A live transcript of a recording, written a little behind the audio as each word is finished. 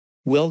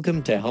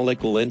Welcome to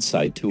Helical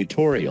Insight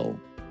tutorial.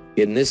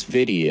 In this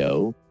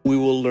video, we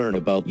will learn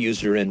about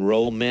user and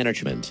role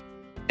management.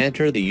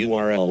 Enter the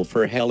URL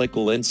for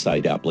Helical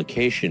Insight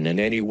application in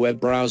any web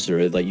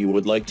browser that you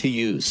would like to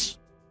use.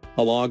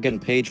 A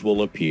login page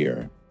will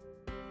appear.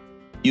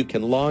 You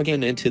can log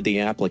in into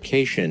the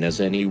application as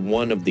any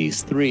one of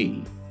these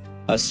three: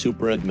 a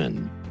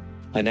superadmin,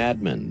 an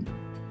admin,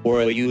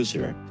 or a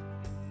user.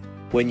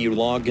 When you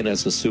log in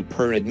as a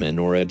superadmin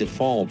or a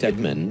default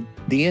admin,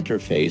 the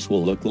interface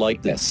will look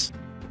like this.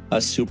 A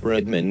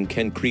superadmin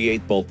can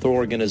create both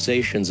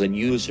organizations and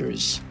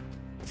users.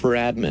 For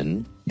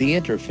admin, the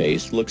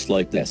interface looks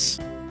like this.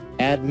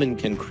 Admin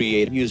can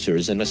create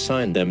users and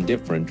assign them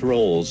different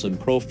roles and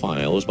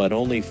profiles, but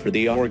only for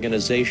the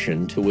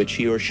organization to which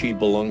he or she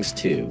belongs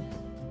to.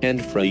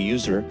 And for a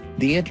user,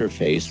 the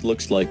interface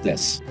looks like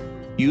this.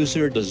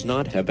 User does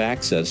not have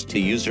access to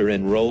user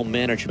and role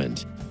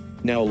management.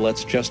 Now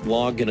let's just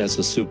log in as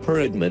a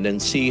superadmin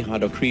and see how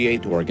to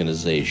create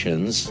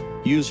organizations,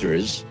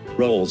 users,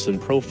 roles and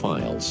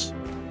profiles.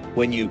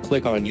 When you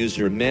click on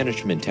User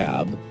Management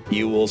tab,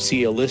 you will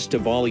see a list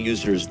of all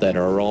users that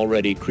are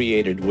already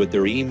created with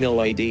their email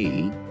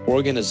ID,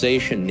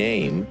 organization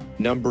name,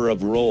 number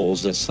of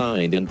roles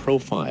assigned and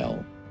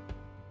profile.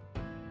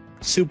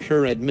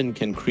 Superadmin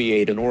can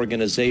create an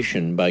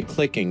organization by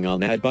clicking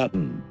on Add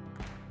button.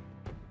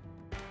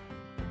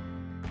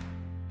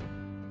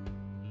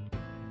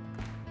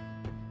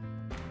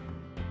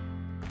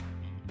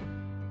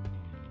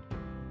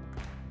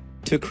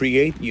 To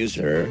create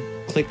user,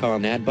 click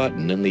on Add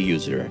button in the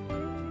user.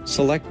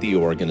 Select the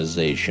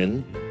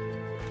organization.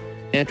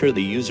 Enter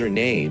the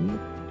username,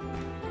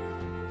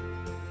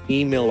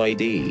 email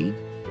ID,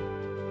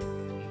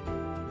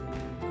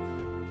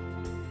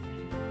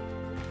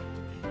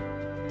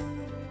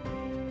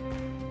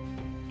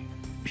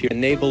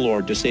 enable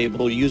or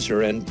disable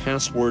user and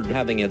password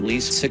having at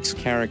least 6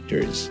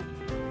 characters.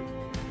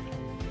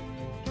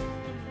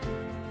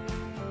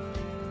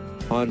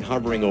 On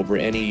hovering over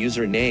any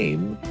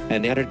username,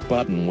 an edit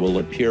button will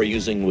appear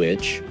using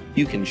which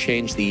you can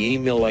change the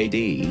email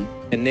ID,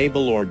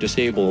 enable or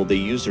disable the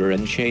user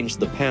and change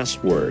the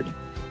password.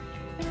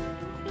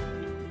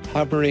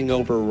 Hovering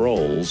over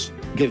roles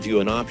gives you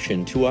an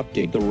option to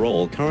update the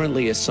role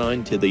currently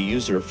assigned to the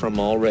user from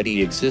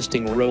already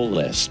existing role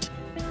list.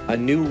 A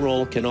new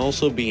role can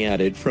also be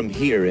added from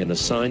here and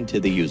assigned to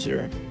the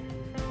user.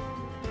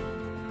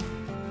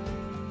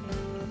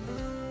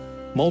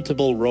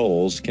 Multiple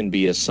roles can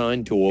be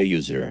assigned to a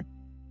user.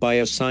 By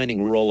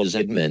assigning role as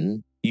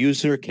admin,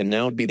 user can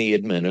now be the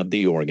admin of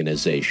the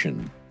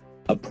organization.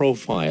 A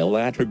profile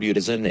attribute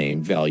is a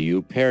name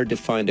value pair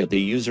defined at the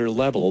user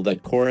level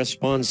that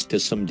corresponds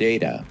to some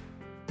data.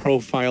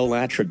 Profile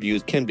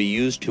attribute can be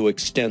used to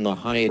extend the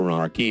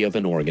hierarchy of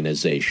an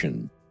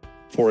organization.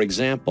 For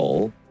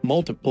example,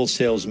 multiple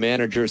sales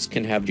managers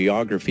can have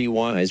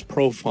geography-wise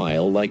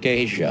profile like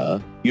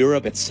Asia,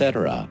 Europe,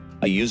 etc.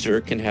 A user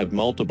can have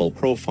multiple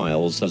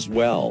profiles as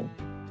well.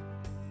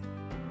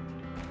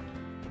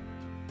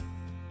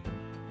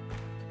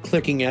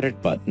 Clicking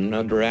Edit button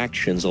under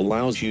Actions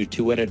allows you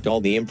to edit all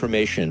the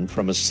information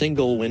from a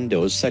single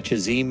window, such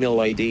as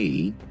email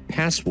ID,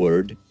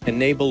 password,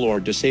 enable or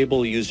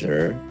disable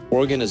user,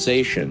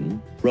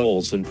 organization,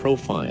 roles and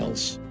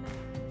profiles.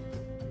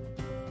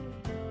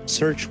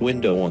 Search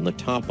window on the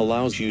top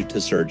allows you to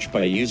search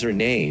by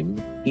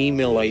username,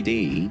 email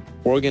ID,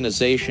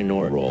 organization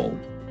or role.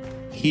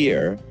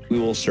 Here, we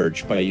will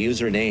search by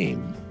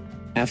username.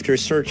 After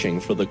searching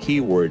for the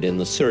keyword in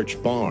the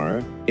search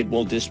bar, it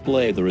will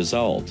display the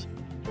result.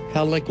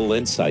 Helical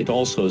Insight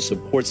also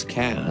supports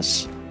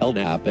CAS,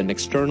 LDAP and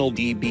external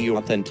DB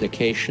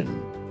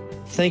authentication.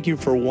 Thank you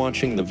for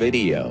watching the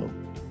video.